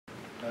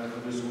for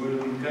this word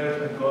of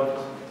encouragement,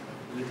 God,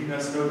 letting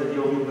us know that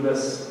He'll be with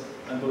us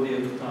until the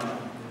end of time.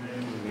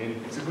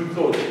 Amen. It's a good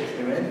thought.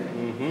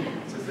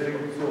 Amen. It's a very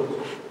good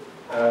thought.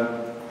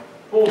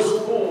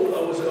 Paul,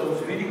 I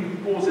was reading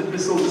Paul's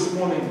epistle this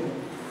morning,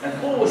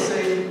 and Paul was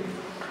saying,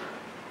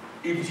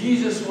 if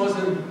Jesus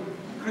wasn't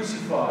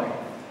crucified,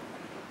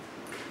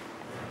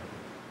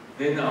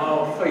 then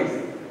our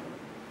faith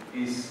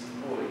is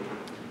void.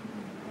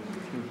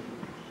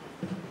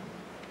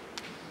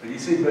 But he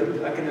said,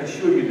 but I can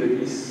assure you that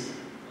His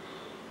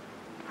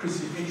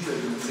crucifixion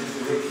and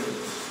resurrection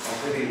are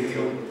very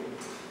real.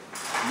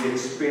 He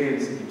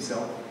experienced it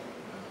Himself.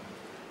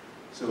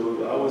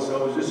 So I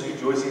was just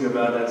rejoicing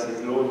about that. I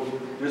said, Lord,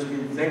 just be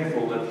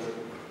thankful that,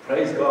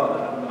 praise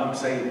God, I'm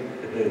saying,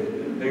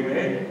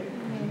 amen.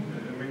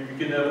 I mean,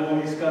 we can have all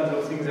these kinds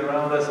of things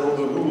around us, all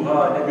the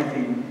hoo-ha and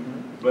everything,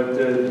 but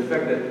the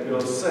fact that we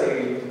are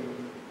saved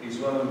is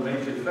one of the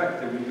major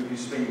factors because we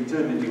spend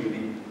eternity with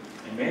Him.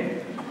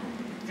 Amen.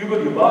 If you've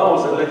got your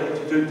Bibles, I'd like you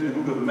to turn to the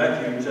book of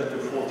Matthew, chapter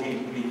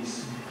 14,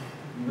 please.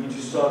 I'm going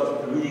to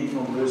start reading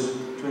from verse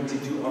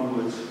 22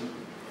 onwards.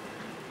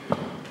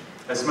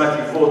 That's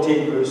Matthew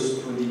 14,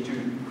 verse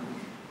 22.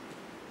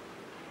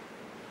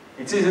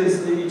 It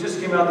says he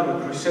just came out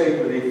of a crusade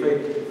where they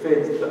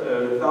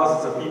fed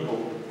thousands of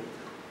people.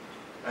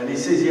 And he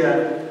says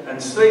here,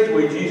 and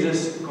straightway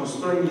Jesus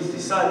constrained His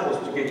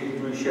disciples to get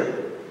into a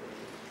ship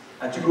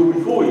and to go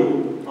before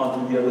Him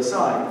onto the other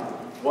side,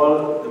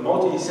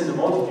 while He sent the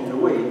multitude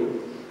away.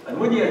 And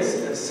when He had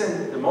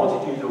sent the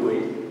multitude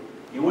away,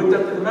 He went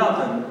up to the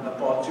mountain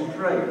apart to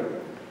pray.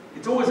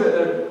 It's always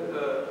a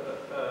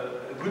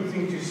good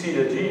thing to see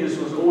that Jesus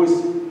was always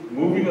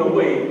moving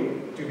away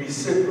to be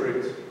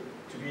separate,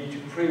 to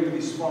pray with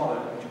His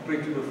Father, to pray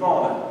to the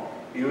Father.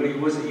 He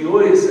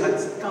always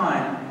at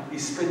time, He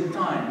spent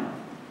time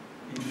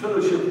in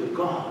fellowship with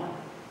God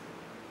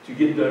to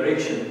get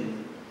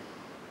direction.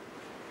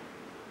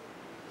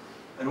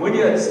 And when He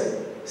had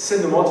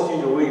sent the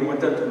multitude away, He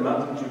went up to the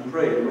mountain to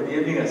pray. And when the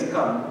evening has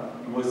come,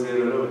 He was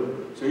there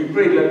alone. So He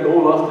prayed like the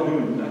whole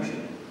afternoon,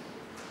 actually.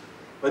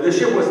 But the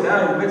ship was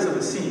now in the midst of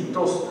the sea,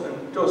 tossed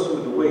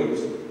with the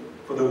waves,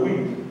 for the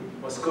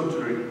wind was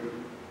contrary.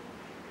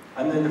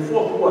 And in the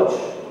fourth watch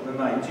of the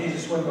night,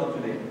 Jesus went unto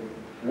them,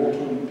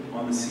 walking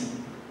on the sea.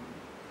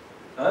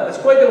 It's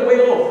quite a way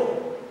off,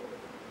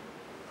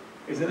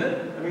 isn't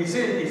it? I mean, he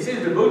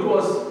said the boat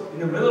was in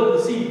the middle of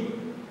the sea,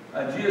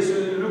 and Jesus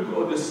said,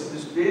 look,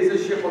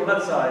 there's a ship on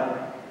that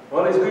side.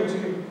 Well, He's going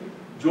to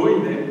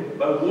join them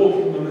by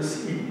walking on the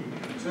sea.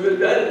 So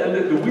and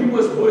the wind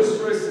was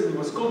boisterous, and it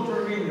was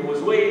contrary, and there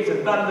was waves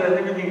and thunder and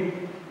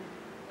everything.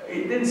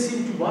 It didn't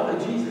seem to bother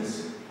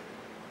Jesus.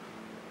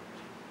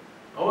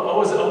 I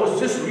was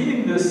just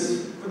reading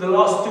this for the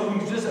last 2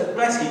 weeks, just that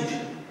passage.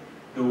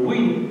 The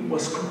wind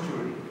was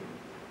contrary.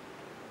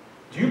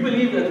 Do you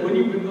believe that when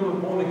you become a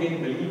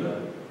born-again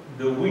believer,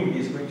 the wind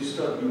is going to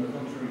start being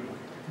contrary?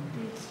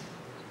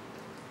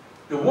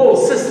 The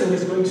world system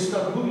is going to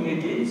start moving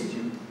against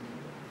you.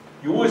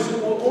 You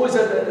always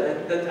have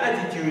that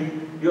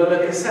attitude. You are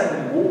like a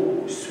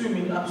salmon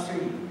swimming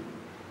upstream.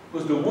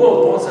 Because the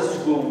world wants us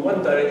to go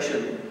one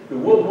direction. The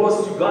world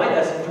wants to guide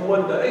us into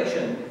one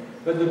direction.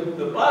 But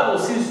the Bible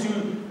seems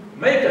to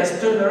make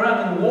us turn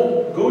around and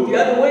go the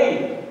other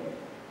way.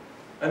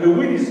 And the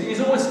wind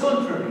is always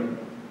contrary.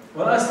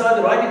 When I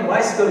started riding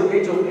bicycle at the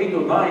age of 8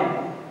 or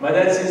 9, my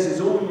dad says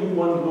there's only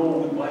one law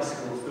with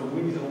bicycles. The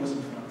wind is always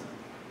in front.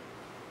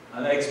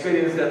 And I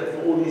experienced that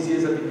for all these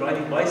years I've been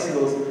riding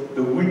bicycles,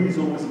 the wind is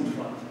always in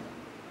front.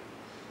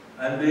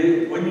 And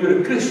when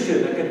you're a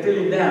Christian, I can tell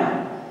you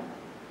now,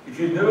 if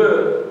you've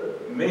never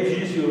made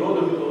Jesus the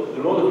Lord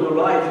of your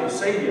life, your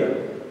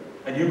Savior,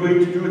 and you're going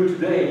to do it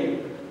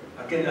today,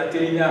 I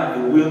tell you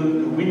now, the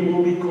wind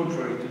will be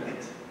contrary to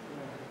that.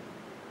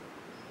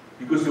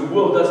 Because the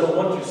world doesn't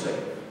want you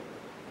saved.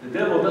 The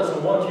devil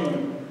doesn't want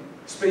you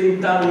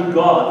spending time with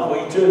God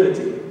for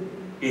eternity.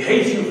 He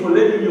hates you for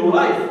living your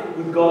life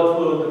with God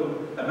for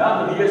the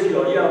amount of years you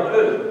are here on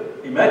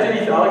earth.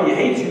 Imagine how He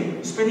hates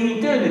you spending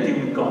eternity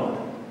with God.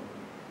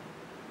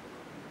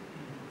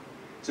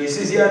 So He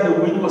says here, and the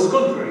wind was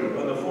contrary.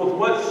 On the fourth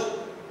watch,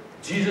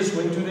 Jesus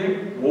went to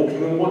them,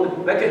 walking on water,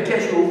 like a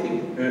casual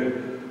thing.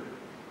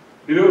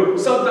 You know,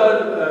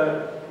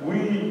 sometimes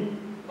we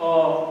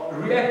are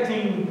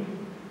reacting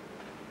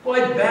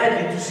quite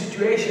badly to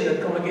situations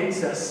that come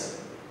against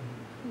us.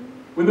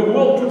 When the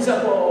world puts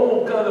up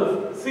all kind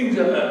of things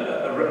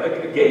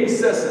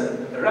against us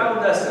and around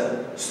us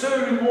and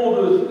stirring all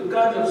the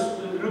kinds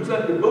of, it looks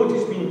like the boat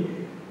is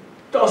being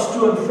tossed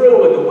to and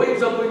fro and the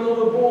waves are going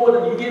overboard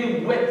and you're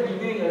getting wet and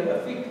you're getting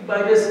affected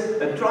by this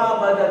and trial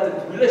by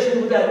that and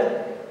relation with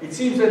that, it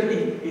seems that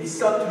it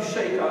starts to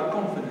shake our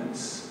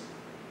confidence.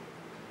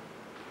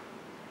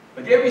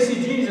 But here we see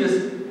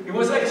Jesus, He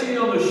was actually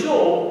on the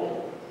shore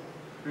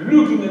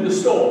looking at the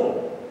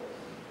storm.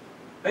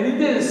 And He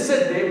didn't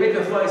sit there, make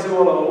a fire and say,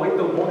 well, I'll wait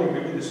till morning,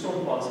 maybe the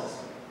storm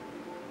passes.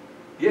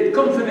 He had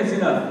confidence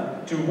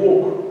enough to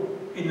walk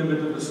in the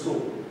middle of the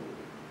storm.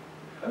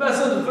 And that's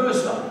not the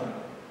first time.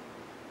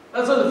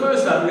 That's not the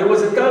first time. There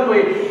was a time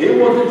where they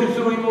wanted to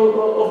throw him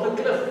off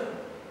the cliff.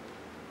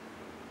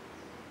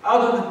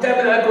 Out of the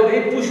tabernacle,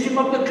 they pushed him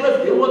up the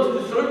cliff. They wanted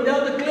to throw him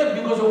down the cliff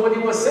because of what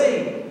he was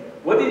saying.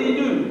 What did he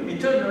do? He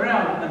turned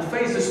around and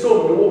faced the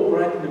storm and walked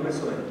right in the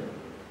midst of it.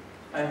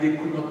 And they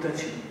could not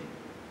touch him.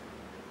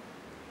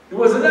 There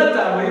was another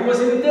time when he was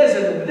in the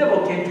desert and the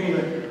devil came to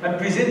him and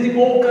presented him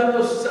all kinds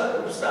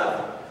of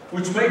stuff,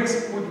 which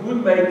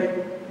would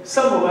make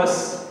some of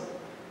us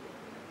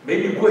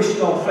maybe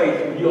question our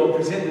faith when you are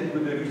presented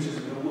with the riches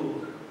of the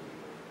world.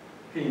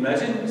 Can you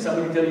imagine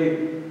somebody tell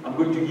you, I'm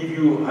going to give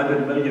you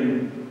 100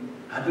 million,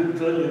 100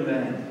 trillion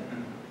rand?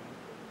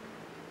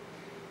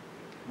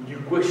 Would you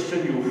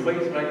question your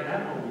faith right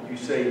now, or would you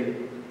say,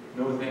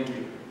 no thank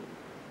you,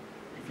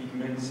 if it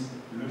means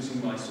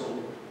losing my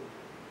soul?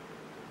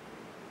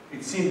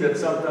 It seems that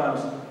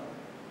sometimes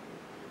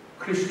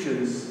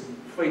Christians'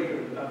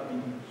 faith have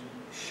been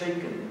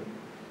shaken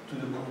to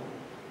the core.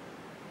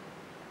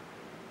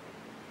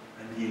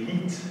 And the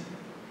elite,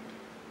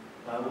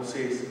 the Bible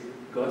says,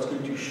 God's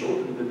going to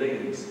shorten the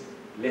days,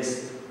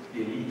 lest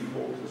the elite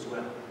falls as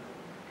well.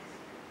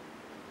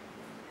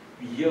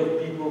 We hear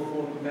of people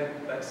falling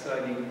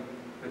backsliding,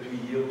 but we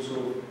hear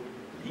also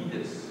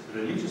leaders,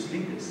 religious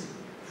leaders,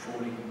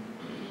 falling,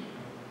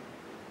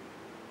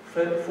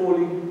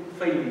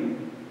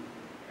 failing,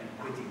 and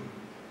quitting.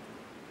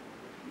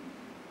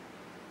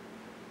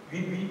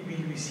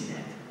 We see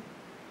that.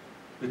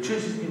 The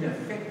church has been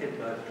affected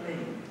by a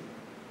plague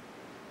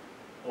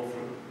of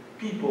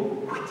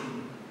people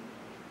quitting.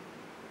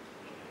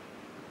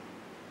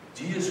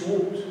 Jesus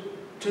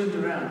turned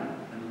around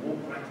and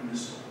walked right in the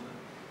storm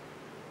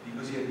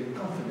because he had the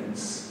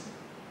confidence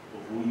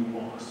of who he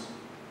was.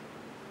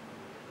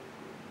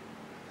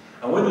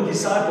 And when the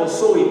disciples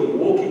saw him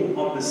walking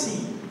on the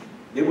sea,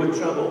 they were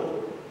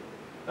troubled.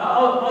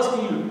 Now I'm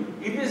asking you,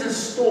 if there's a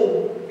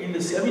storm in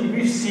the sea, I mean,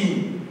 we've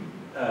seen,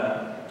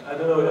 I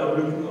don't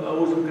know, I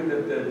was looking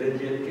at the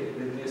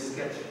deadliest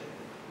catch.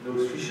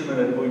 Those fishermen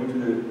that go into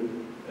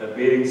the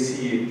Bering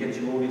Sea and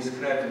catching all these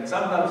crabs. And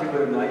sometimes they've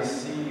got a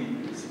nice sea,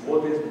 the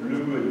water is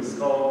blue and it's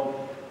calm,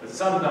 but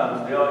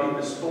sometimes they are in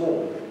the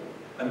storm.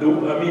 And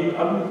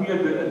I'm looking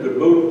at the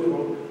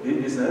boat,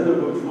 there's another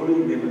boat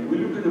following them, and we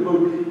look at the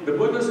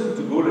boat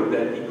doesn't go like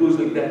that, it goes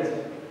like that.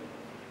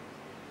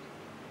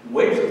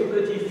 Waves of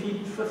 30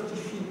 feet, 50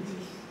 feet,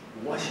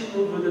 washing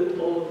over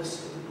all of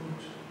the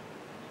boat.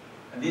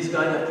 And these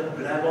guys have to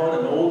grab on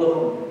and hold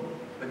on,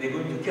 but they're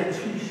going to catch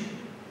fish.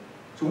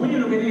 So when you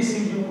look at these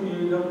things,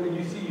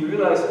 you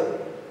realize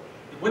that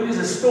when there's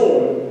a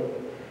storm,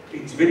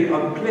 it's very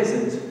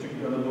unpleasant to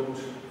be on a boat.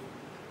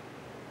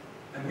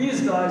 And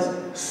these guys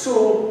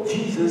saw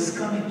Jesus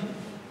coming.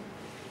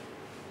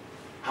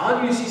 How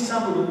do you see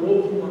somebody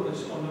walking on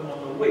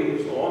the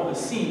waves or on the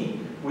sea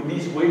when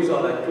these waves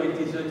are like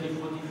 20, 30,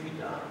 40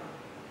 feet high?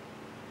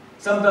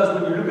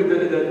 Sometimes when you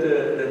look at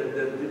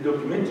the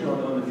documentary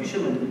on the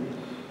fishermen,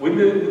 when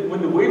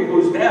the wave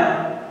goes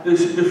down,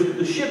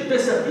 the ship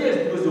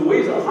disappears because the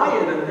waves are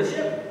higher than the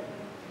ship.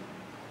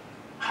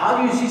 How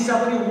do you see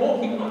somebody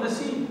walking on the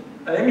sea?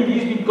 I mean,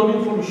 he's been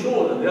coming from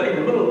shore and they're in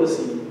the middle of the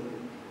sea.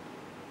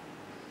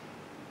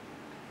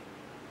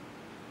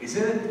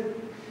 Isn't it?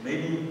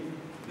 Maybe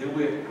they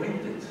were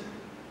acquainted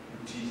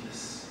with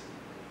Jesus.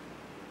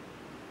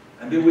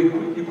 And they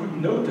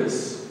could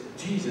notice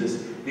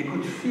Jesus. They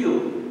could feel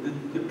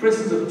the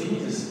presence of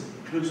Jesus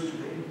close to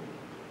them.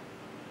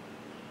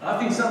 I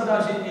think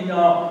sometimes in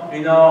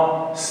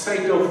our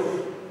state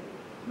of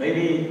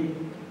maybe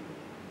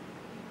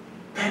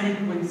panic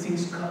when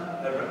things come,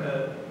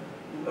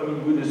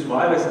 with this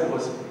virus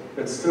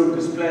that stroked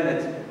this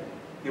planet,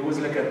 there was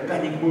like a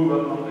panic move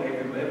among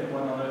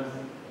everyone on earth.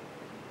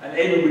 And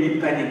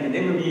everybody panicked, and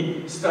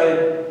everybody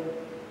started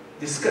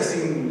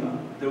discussing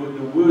the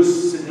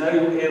worst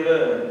scenario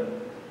ever.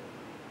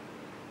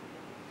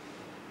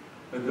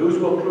 But those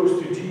who are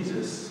close to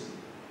Jesus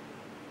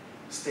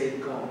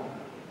stayed calm,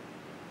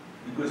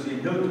 because they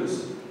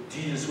noticed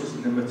Jesus was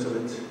in the midst of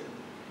it.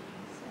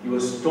 He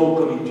was still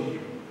coming to you,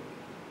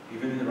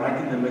 even right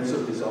in the midst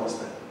of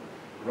disaster,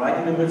 right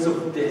in the midst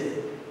of death.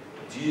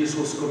 Jesus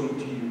was coming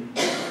to you,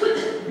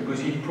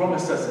 because he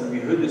promised us, and we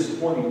heard this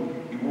morning,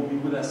 he will be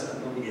with us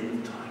until the end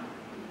of time.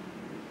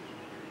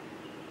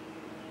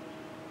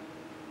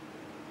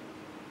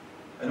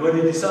 And when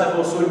the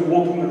disciples saw him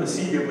walking on the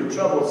sea, they were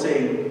troubled,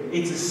 saying,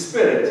 "It's a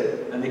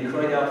spirit," and they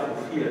cried out for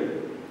fear.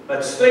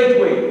 But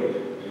straightway,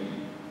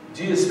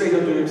 Jesus spake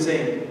unto him,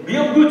 saying, "Be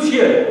of good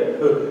cheer.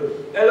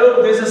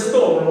 Hello, there's a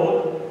storm,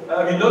 Lord.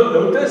 Have you not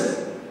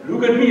noticed?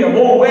 Look at me, I'm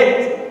all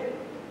wet.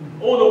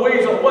 All the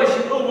waves are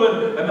washing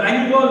over, I'm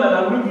hanging on, and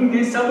I'm looking,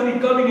 there's somebody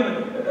coming,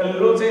 and the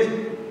Lord says,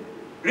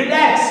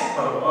 relax."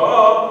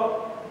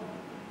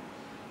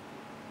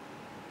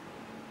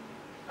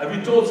 Have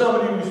you told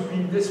somebody who's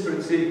been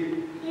desperate, say,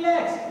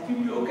 relax, it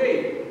will be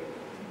okay?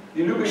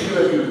 They look at you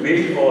like you're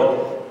very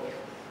odd.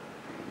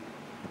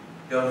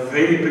 You're a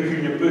very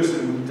peculiar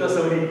person who tells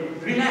somebody,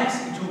 relax,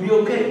 it will be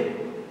okay.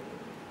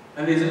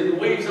 And there's the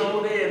waves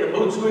over there, the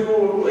boat's going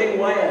over the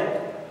wire.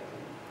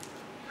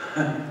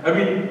 I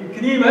mean,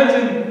 can you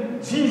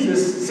imagine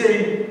Jesus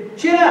saying,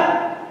 cheer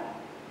up,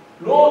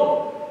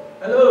 Lord,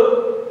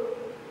 hello,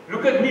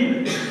 look at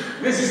me.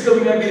 This is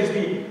coming against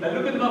me. And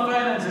look at my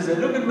finances,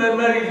 and look at my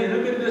marriage, and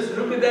look at this,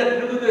 look at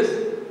that, look at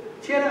this.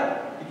 Cheer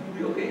up. It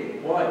will be okay.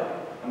 Why?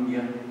 I'm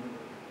here.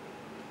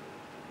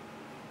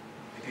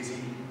 Because I'm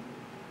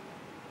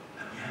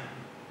here.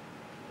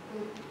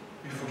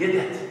 We forget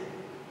that.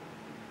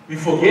 We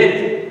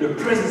forget the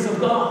presence of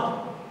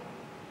God.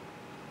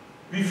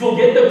 We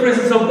forget the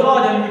presence of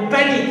God and we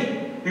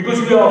panic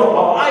because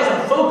our eyes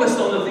are focused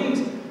on the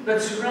things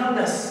that surround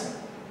us.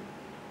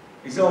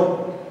 It's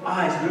our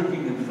eyes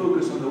looking and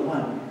focused on the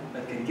one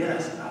that can get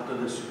us out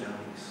of the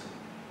surroundings.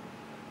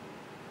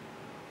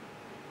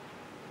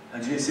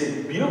 And Jesus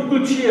said, be of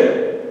good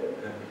cheer.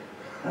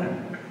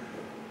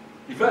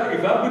 If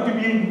I'm going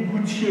to be in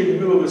good cheer in the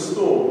middle of a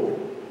storm,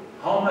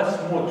 how much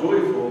more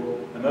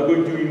joyful am I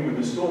going to be when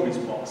the storm is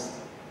past?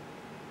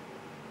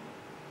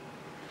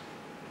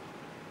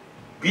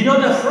 Be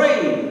not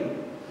afraid.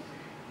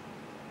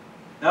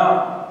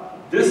 Now,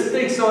 this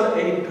takes on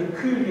a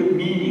peculiar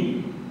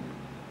meaning.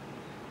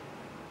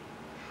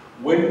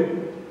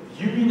 When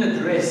you've been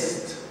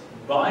addressed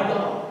by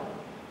God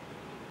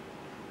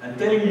and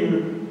telling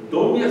you,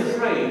 don't be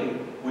afraid,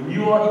 when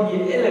you are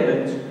in the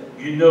element,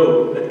 you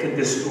know that can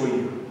destroy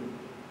you.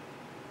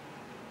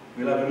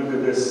 We'll have a look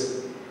at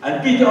this.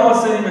 And Peter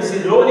answered him and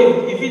said, Lord,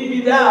 if it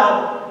be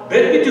thou,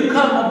 bid me to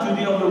come unto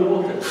thee on the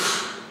water.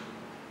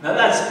 Now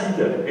that's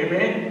Peter,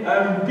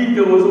 amen?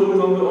 Peter was always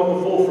on the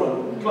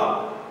forefront.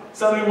 Club.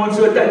 Somebody wants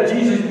to attack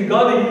Jesus, the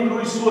guy that he drew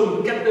his sword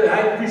and cut the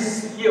high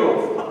priest's ear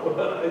off.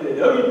 I said,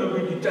 oh, you're not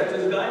going to touch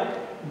this guy?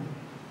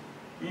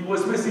 He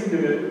was missing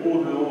the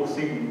whole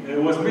thing. He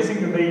was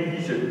missing the main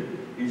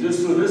vision. He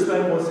just saw this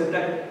time wants to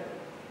attack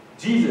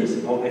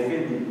Jesus. I'll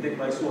defend him, take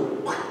my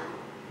sword,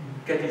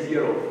 cut his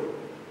ear off.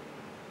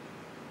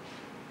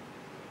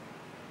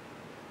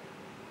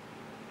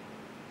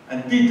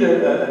 And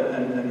Peter,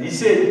 and he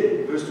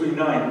said, verse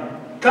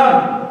 29,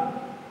 come.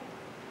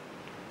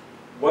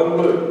 One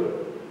word.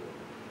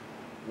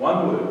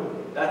 One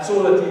word. That's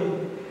all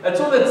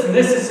that's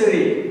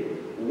necessary.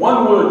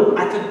 One word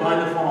uttered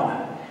by the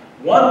Father.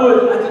 One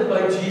word uttered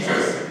by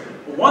Jesus.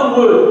 One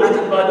word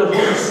uttered by the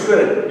Holy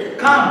Spirit.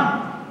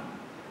 Come.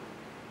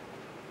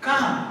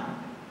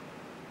 Come.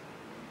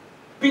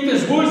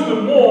 Peter's words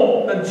were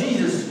more than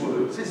Jesus'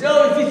 words. He says,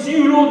 oh, if it's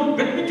you, Lord,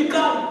 bid me to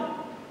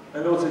come.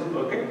 And the Lord said,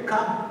 okay,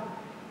 come.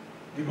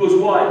 Because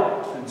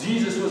why?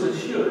 Jesus was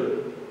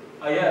assured,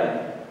 I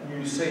am who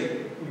you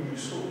say, who you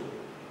saw.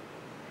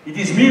 It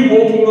is me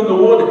walking on the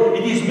water.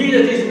 It is me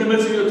that is in the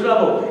midst of your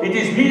trouble. It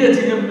is me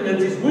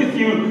that is with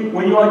you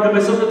when you are in the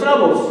midst of the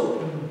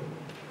troubles.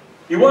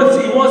 He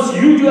wants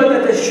you to have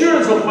that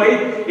assurance of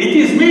faith. It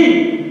is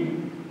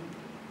me.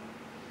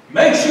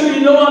 Make sure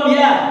you know I'm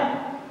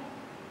here.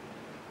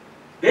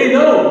 They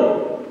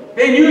know.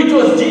 They knew it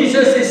was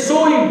Jesus. They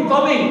saw him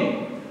coming.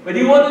 But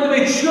he wanted to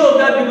make sure of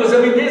that because,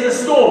 I mean, there's a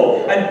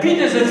storm. And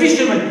Peter's a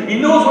fisherman. He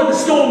knows what the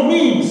storm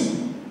means.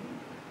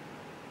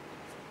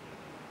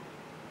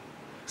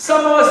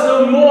 Some of us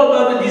know more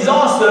about the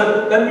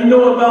disaster than we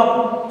know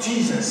about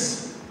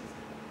Jesus.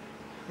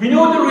 We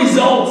know the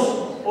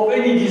results of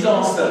any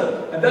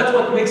disaster. And that's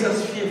what makes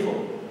us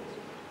fearful.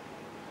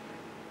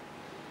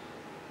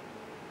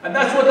 And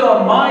that's what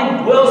our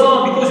mind dwells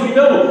on because we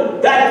know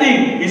that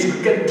thing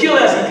can kill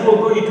us. It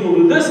will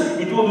do this,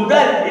 it will do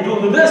that, it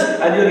will do this,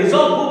 and the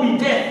result will be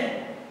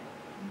death.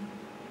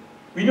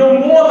 We know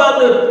more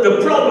about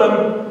the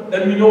problem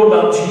than we know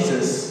about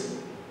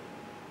Jesus.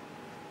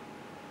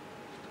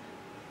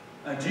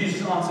 And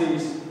Jesus' answer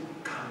is,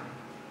 come.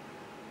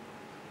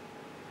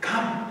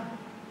 Come.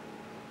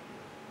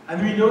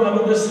 And we know, I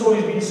mean, this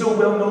story has been so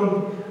well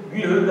known.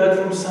 We heard that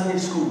from Sunday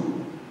school.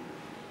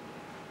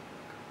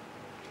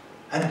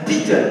 And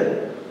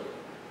Peter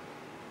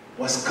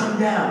was come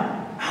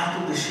down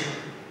out of the ship.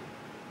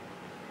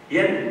 He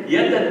had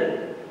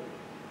that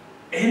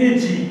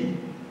energy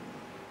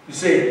to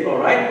say, all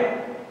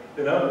right,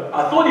 you know,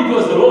 I thought it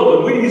was the Lord,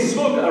 but when he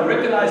spoke, I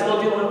recognized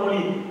not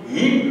only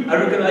him, I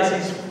recognized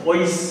his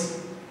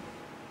voice.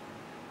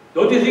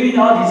 Don't you think in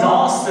our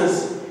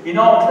disasters, in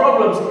our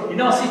problems,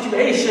 in our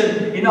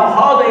situation, in our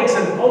heartaches,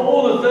 and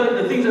all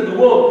the things that the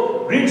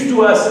world brings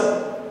to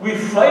us, we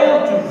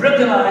fail to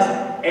recognize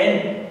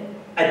and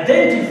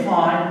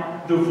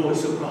identify the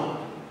voice of God.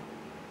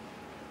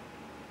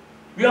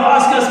 We are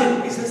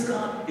asking, is this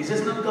God? Is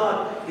this not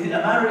God?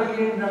 Am I really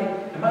hearing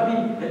right?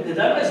 Did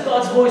I miss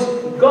God's voice?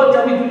 Did God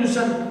tell me to do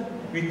something?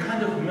 We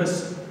kind of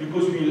miss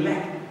because we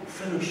lack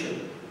fellowship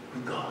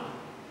with God.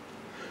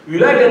 We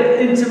lack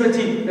that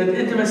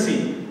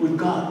intimacy with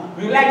God.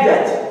 We lack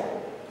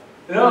that.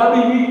 You know, I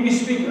mean, we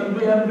speak, I'm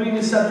doing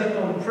this subject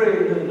on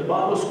prayer in the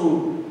Bible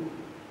school.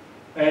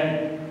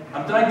 And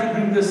I'm trying to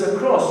bring this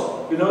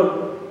across. You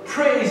know,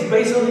 prayer is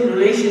based on the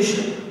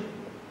relationship.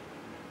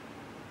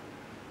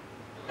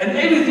 And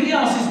everything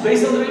else is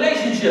based on the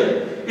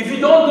relationship. If you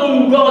don't know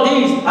who God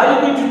is, how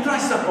are you going to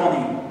trust upon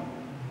him?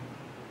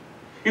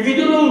 If you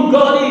don't know who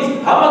God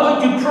is, how am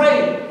I going to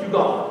pray to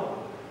God?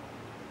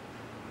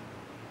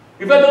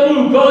 If I don't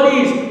know who God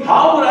is,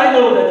 how would I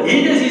know that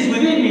He that is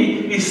within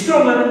me is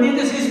stronger than He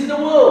that is in the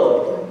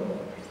world?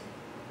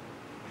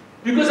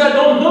 Because I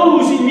don't know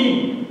who's in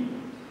me.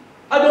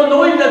 I don't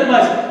know Him that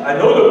much. I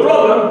know the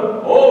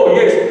problem. Oh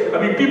yes.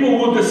 I mean, people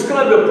will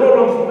describe the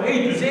problem from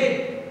A to Z.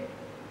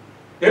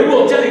 They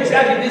will tell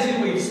exactly this is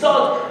where it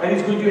starts and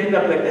it's going to end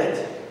up like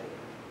that.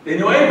 They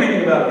know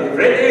everything about it. They've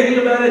read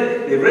everything about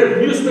it. They've read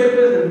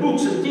newspapers and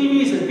books and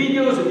TVs and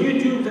videos and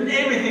YouTube and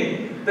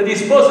everything that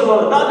is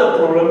possible about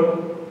the problem.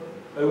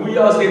 And we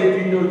ask them, do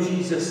you know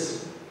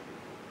Jesus?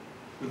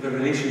 With a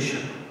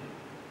relationship.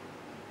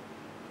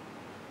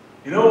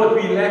 You know what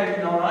we lack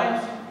in our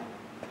lives?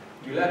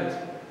 We lack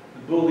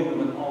the building of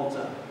an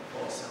altar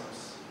for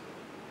ourselves.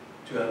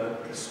 To have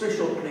a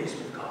special place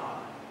with God.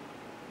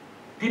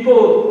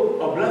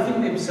 People are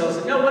bluffing themselves.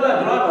 And, when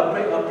I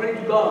drive, I pray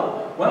to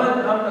God. When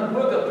I'm at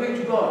work, I pray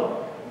to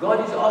God.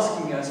 God is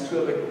asking us to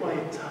have a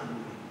quiet time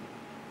with Him.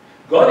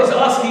 God is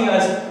asking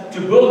us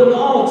to build an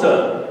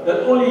altar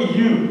that only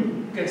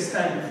you can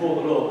stand before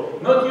the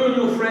Lord. Not you and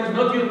your friends,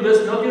 not you and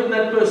this, not you and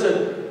that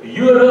person.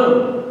 You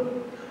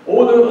alone.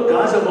 All the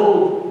guys of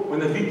old, when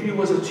the victory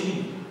was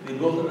achieved, they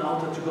built an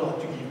altar to God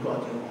to give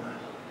God the honor.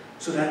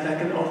 So that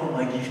I can offer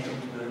my gift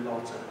onto the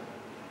altar.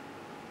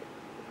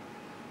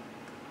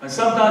 And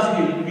sometimes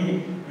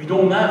we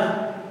don't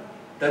have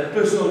that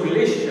personal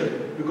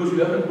relationship because we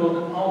haven't built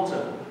an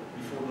altar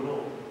before the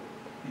Lord.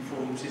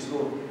 Before Him says,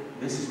 Lord,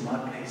 this is my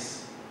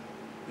place.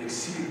 The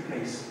secret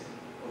place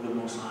of the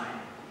Most High.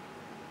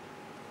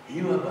 He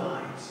who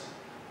abides.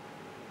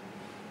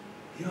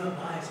 He who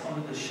abides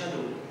under the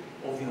shadow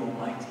of the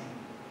Almighty.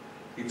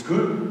 It's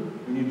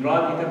good. When you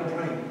drive, you can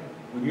pray.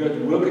 When you have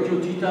to work at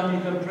your tea time,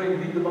 you can pray,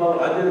 read the Bible.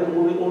 I did it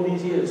all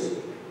these years.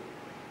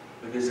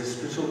 But there's a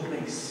special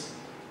place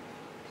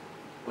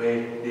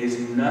where there's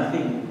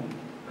nothing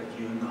but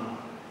you and God.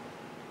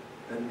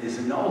 That there's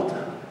an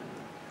altar.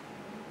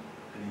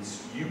 And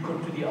it's you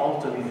come to the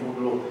altar before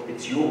the Lord.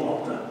 It's your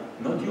altar.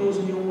 Not yours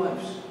and your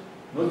wife's.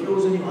 Not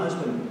yours and your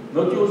husband.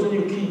 Not yours and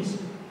your kids.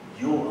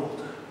 Your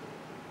altar.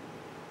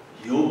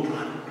 Your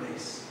private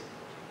place.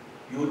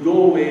 Your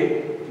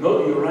doorway.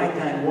 Not your right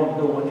hand won't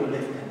know what your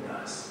left hand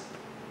does.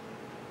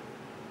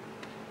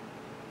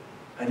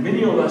 And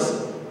many of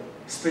us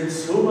spend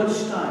so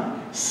much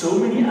time, so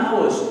many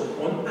hours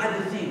on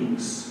other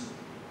things.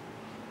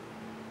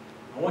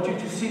 I want you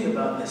to think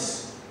about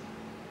this.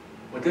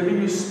 Whatever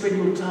you spend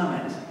your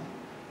time at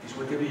is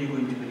whatever you're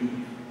going to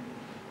believe.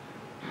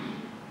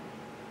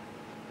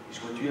 Is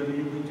whatever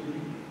you're going to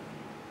believe.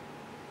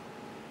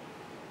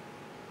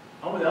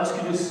 I would ask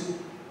you this.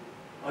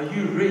 Are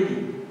you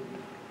ready?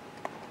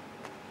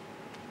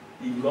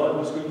 If God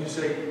was going to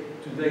say,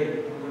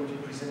 today I'm going to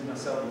present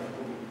myself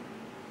before you.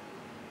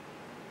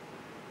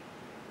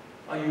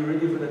 Are you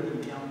ready for that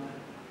encounter?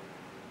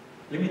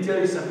 Let me tell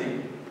you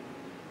something.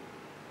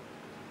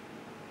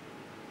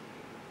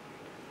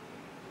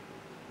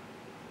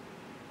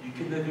 You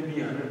can never be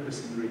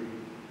 100% ready.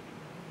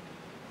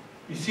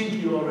 You think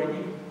you are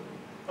ready?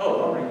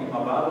 Oh, I'm reading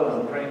my Bible,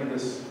 I'm praying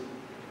this.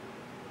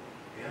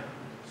 Yeah,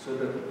 so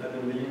that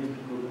other millions of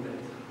people do that.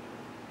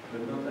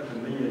 But not that the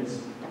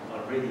millions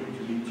are ready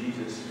to meet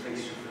Jesus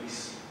face to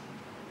face.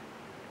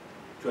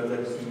 To have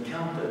that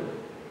encounter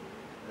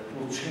that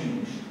will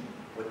change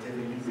whatever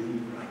you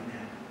believe right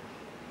now.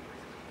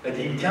 That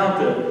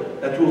encounter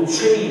that will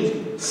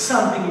change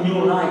something in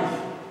your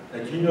life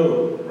that you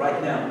know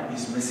right now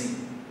is missing.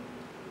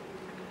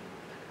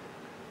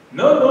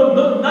 No,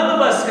 none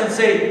of us can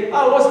say,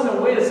 I wasn't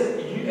aware.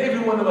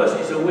 Every one of us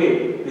is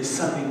aware there's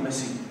something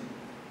missing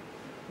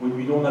when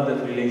we don't have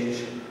that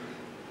relationship.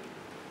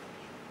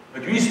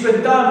 But we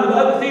spend time with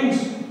other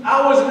things,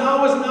 hours and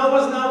hours and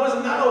hours and hours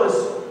and hours,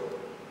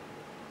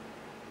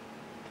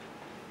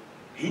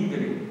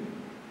 hindering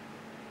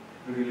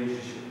the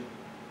relationship.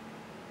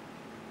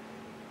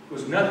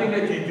 Because nothing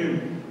that you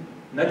do,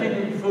 nothing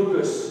that you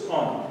focus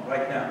on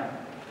right now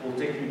will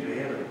take you to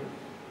heaven.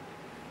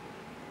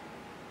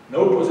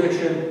 No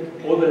possession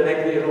or the lack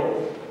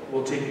thereof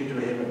will take you to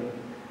heaven.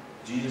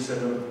 Jesus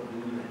alone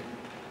will do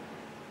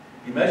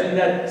that. Imagine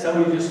that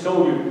somebody just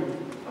told you,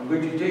 I'm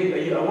going to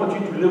take you, I want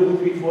you to live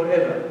with me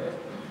forever.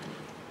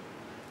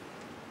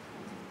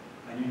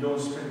 And you don't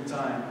spend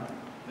time.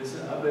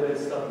 Listen, I better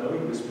start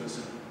knowing this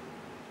person.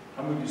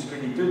 I'm going to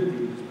spend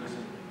eternity with this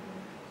person.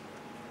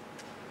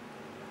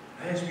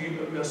 As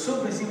we are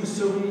so busy with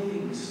so many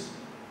things.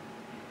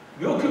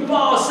 We occupy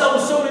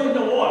ourselves so many in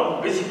the world. I'm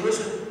a busy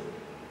person.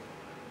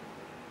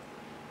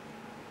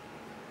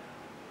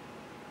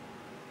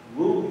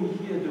 Will we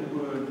hear the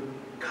word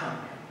come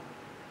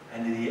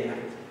and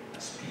react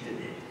as Peter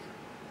did?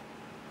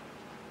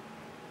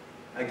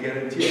 I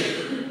guarantee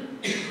it.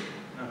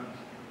 No.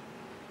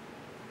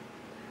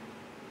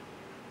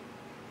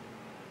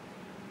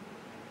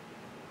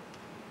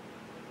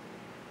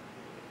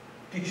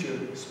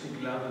 Picture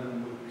speak louder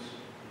than words.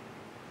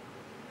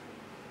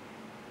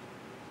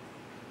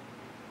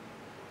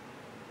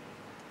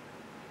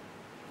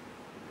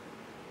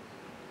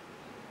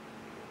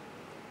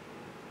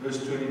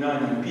 Verse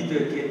 29, and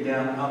Peter came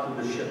down out of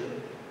the ship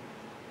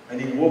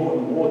And he walked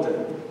on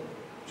water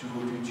to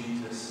go to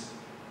Jesus.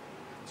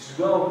 It's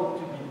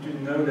well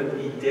to know that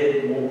he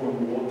did walk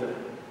on water.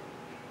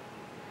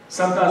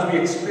 Sometimes we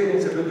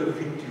experience a bit of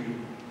victory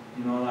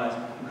in our lives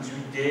because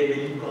we dare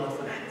believe God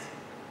for that.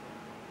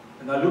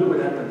 And now look what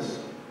happens.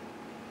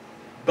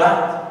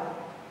 But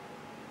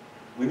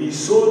when he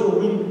saw the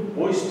wind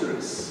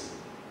boisterous.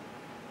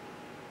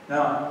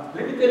 Now,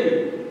 let me tell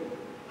you,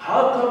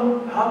 how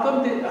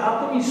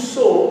come he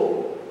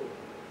saw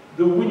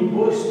the wind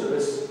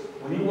boisterous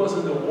when he was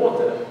in the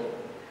water?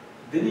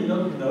 Did he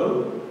not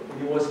know when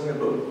he was in the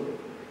boat?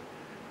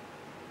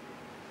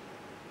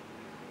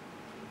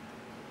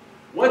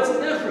 What's the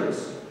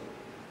difference?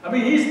 I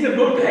mean, he's in the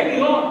boat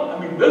hanging on. I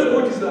mean, this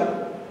boat is like...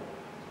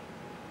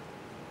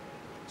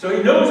 So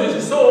he knows there's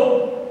a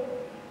storm.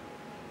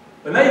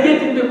 When I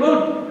get in the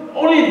boat,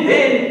 only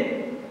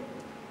then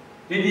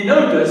did he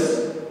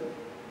notice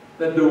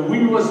that the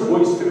wind was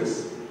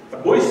boisterous. A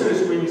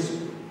boisterous wind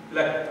is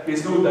like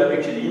there's no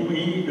direction.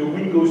 The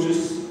wind goes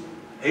just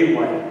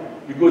haywire.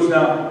 Because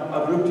now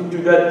I've looked into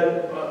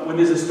that when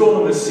there's a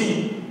storm on the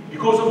sea,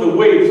 because of the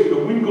waves, the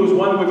wind goes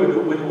one way,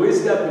 but when the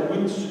waves step, the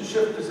wind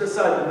shifts to this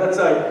side and that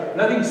side.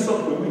 Nothing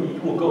stops the wind,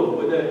 it will go.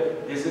 Whether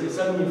there's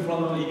something in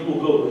front of it, it will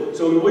go.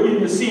 So when you're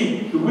in the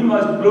sea, the wind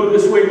must blow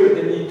this way, but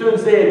then it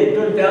turns there and it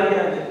turns down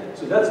here.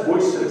 So that's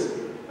boisterous.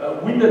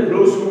 Wind that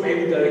blows from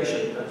every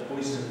direction, that's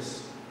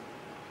boisterous.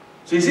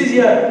 So he says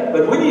here,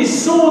 but when he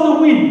saw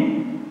the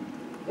wind,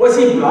 was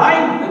he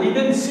blind that he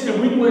didn't see the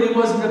wind when he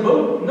was in the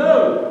boat?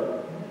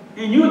 No.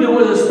 He knew there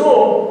was a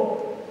storm.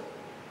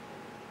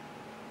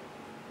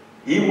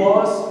 He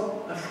was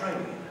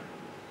afraid.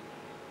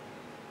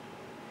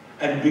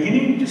 And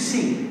beginning to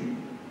sink.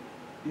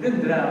 He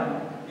didn't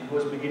drown, he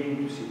was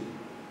beginning to sink.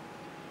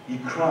 He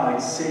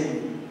cried,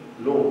 saying,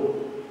 Lord,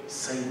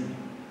 save me.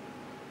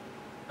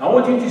 Now I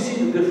want you to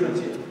see the difference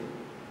here.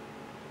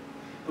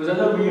 Because I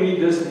know we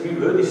read this, and we've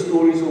heard these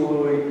stories all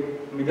the way.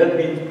 I mean, that's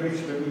been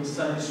preached maybe in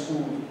Sunday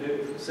school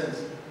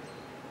since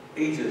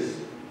ages.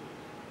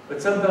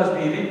 But sometimes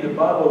we read the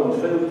Bible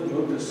and fail to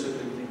notice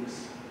certain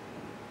things.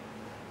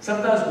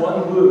 Sometimes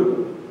one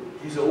word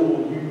gives a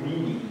whole new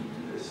meaning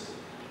to this.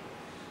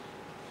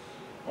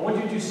 I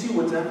want you to see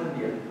what's happened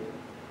here.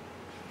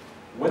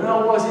 When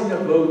I was in the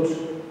boat,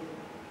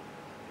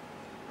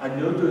 I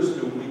noticed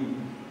the wind.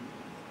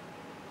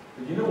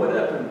 But you know what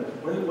happened?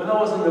 When I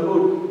was in the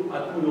boat,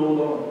 I could hold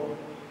on.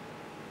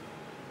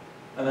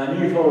 And I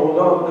knew if I hold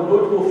on, the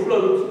boat will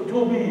float. It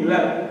will be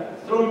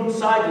like thrown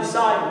side to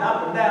side and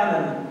up and down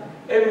and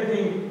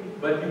everything,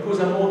 but because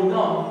I'm holding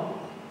on,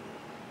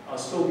 I'll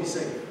still be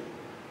safe.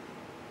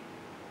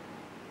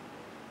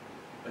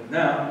 But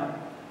now,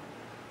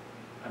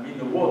 I'm in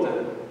the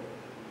water,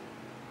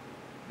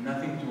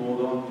 nothing to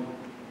hold on to.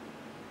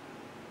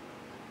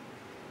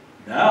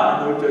 Now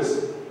I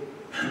notice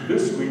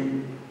this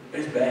wind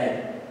is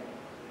bad.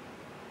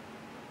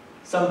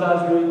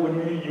 Sometimes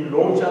when you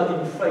launch out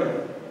in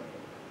faith,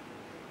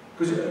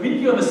 because I mean,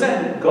 you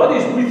understand, God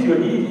is with you,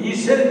 and He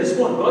said it this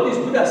morning, God is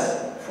with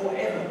us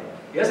forever.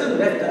 He hasn't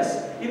left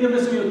us. In the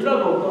midst of your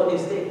trouble, God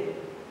is there.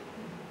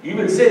 He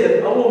even said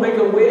that I will make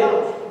a way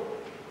out.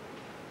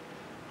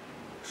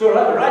 So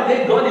right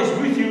there, God is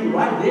with you,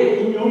 right there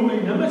in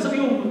the midst of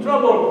your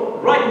trouble.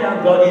 Right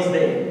now, God is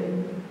there.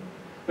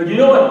 But you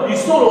know what? You're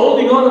still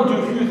holding on to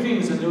a few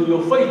things, and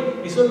your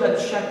faith is not that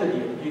shattered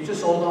yet. You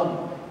just hold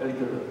on a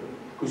little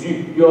bit. Because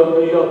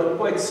you're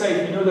quite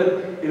safe. You know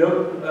that,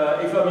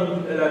 if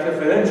I'm in like a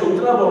financial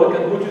trouble, I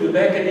can go to the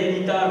bank at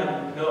any time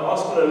and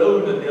ask for a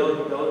loan, and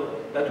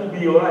that will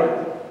be all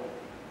right.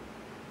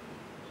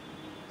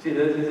 See,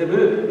 there's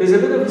a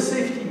bit of a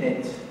safety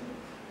net.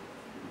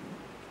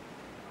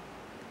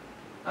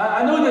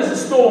 I know there's a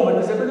storm, but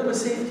there's a bit of a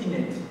safety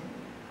net.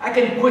 I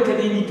can quit at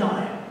any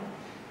time.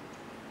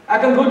 I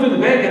can go to the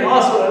bank and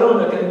ask for a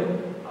loan.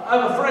 I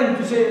have a friend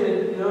to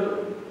say,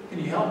 can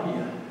you help me?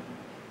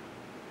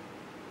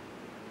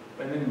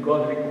 And then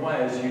God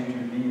requires you to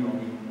lean on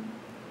Him.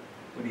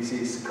 When He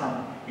says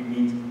come, it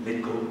means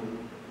let go.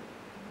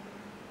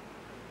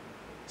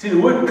 See,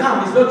 the word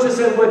come is not just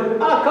a word,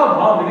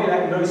 come,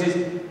 no, He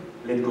says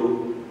let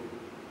go.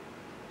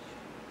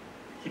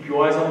 Keep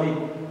your eyes on me,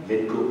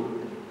 let go.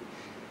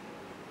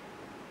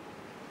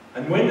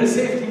 And when the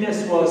safety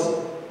net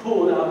was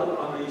pulled out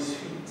under His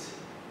feet,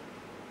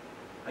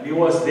 and He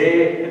was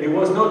there, and it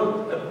was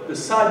not the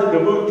side of the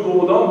boat to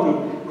hold on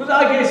to. Because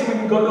I guess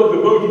when He got off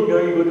the boat, he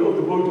got off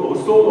the boat, or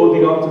still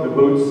holding on to the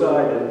boat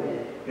side,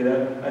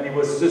 and He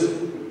was just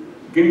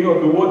getting on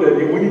the water.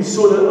 And when He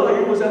saw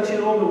that, He was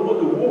actually on the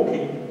water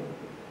walking,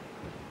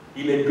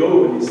 He let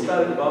go, and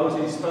the Bible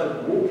says He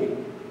started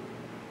walking.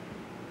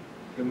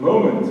 The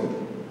moment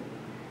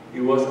He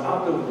was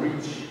out of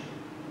reach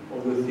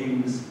of the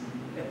things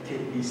that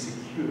kept me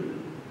secure,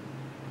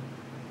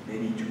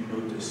 then He took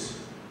notice.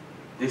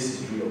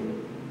 This is real.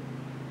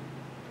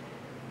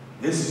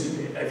 This is,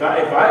 if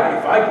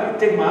I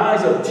take my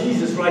eyes off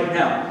Jesus right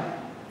now,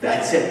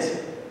 that's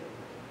it.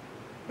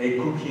 My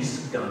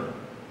cookie's done.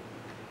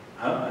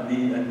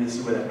 And this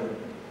is what happened.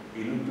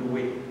 He looked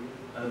away.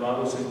 And the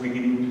Bible says,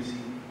 beginning to see.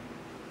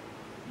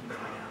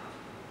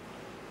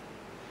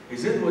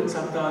 Is it what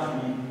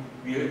sometimes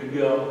we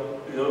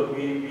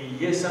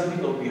hear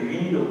something, or we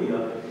read, or we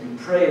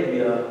pray, and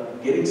we are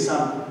getting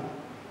some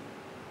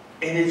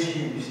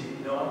energy, and we say,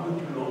 you know, I'm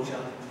going to launch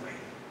out in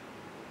faith.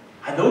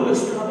 I know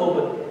there's trouble,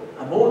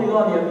 but I'm holding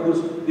on here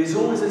because there's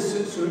always a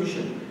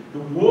solution. The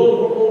world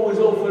will always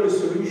offer a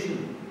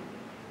solution.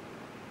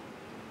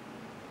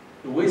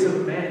 The ways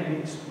of man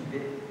leads to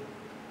death.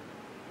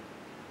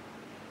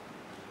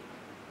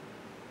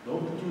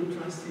 Don't put your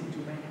trust into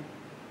man.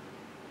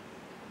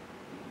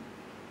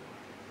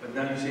 But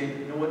now you say,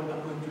 you know what,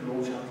 I'm going to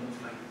launch out in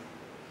faith.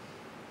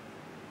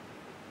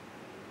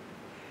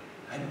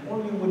 And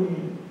only when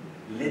you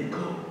let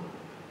go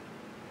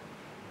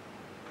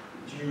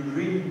do you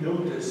really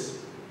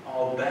notice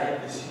how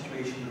bad the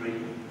situation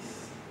really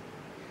is.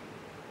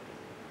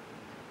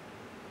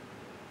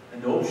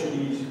 And the option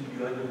is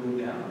you either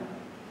go down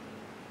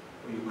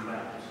or you cry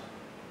out.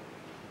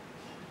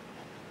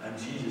 And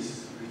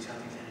Jesus reached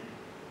out his hand.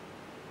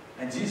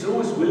 And Jesus is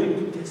always willing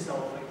to test our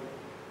faith.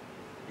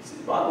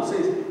 The Bible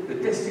says the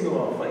testing of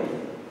our faith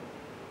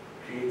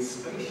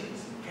creates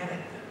patience and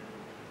character.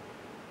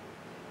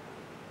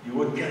 You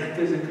want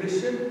character as a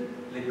Christian?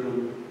 Let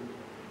go.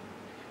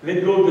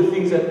 Let go of the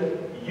things that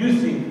you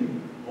think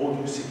hold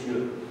you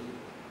secure.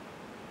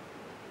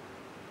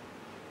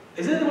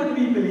 Isn't that what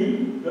we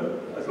believe? No?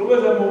 As long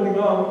as I'm holding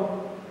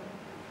on,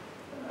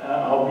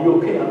 I'll be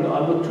okay. I'm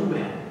not too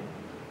bad.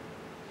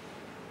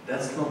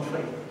 That's not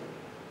faith.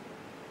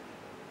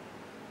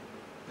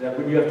 Like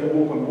when you have to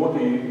walk on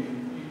water, you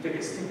take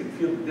a stick and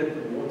feel the depth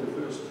of the water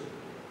first.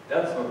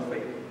 That's not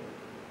faith.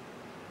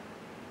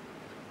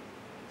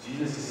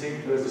 Jesus is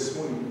saying to us this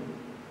morning,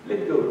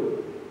 let go.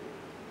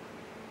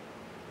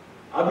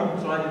 I've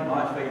been tried in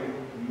my faith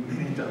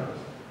many times.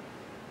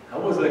 I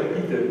was like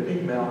Peter,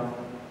 big mouth,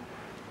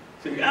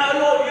 saying, "Ah,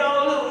 Lord, yeah,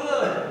 Lord."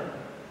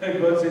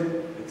 And God said,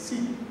 let's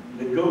see,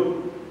 let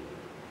go.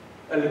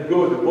 And let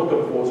go, the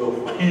bottom falls off.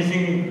 You're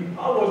thinking,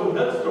 I wasn't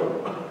that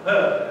strong.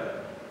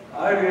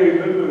 I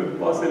remember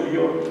Pastor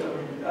Leon,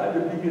 I had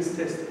the biggest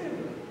test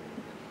ever.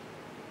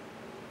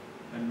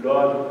 And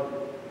God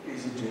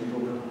is a gentle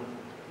God.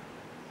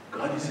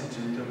 God is a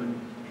gentleman.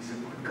 He's a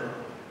good God.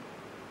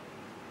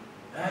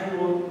 And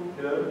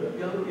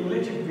he'll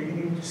let you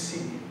begin to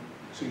sink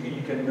so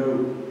you can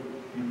know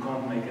you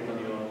can't make it on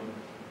your own.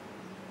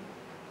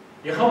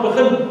 Je gaan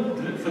begin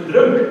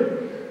verdrink,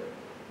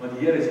 want die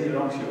Here is hier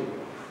langs jou.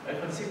 Hy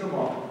gaan seker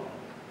maak,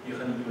 jy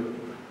gaan nie dood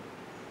nie.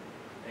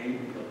 Hy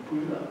will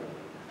pull you up.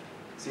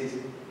 Says,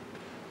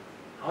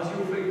 how's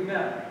your faith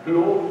now?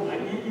 Lord, I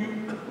need you.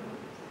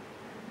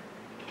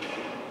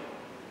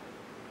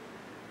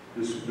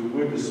 The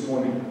word this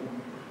morning,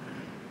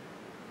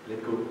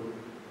 let go.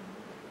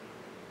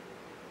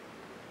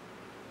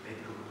 Let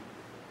go.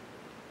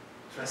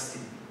 Trust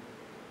Him.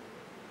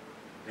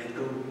 Let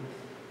go.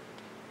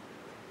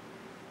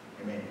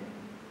 Amen.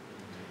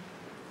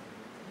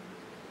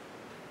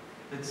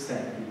 Let's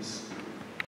stand, please.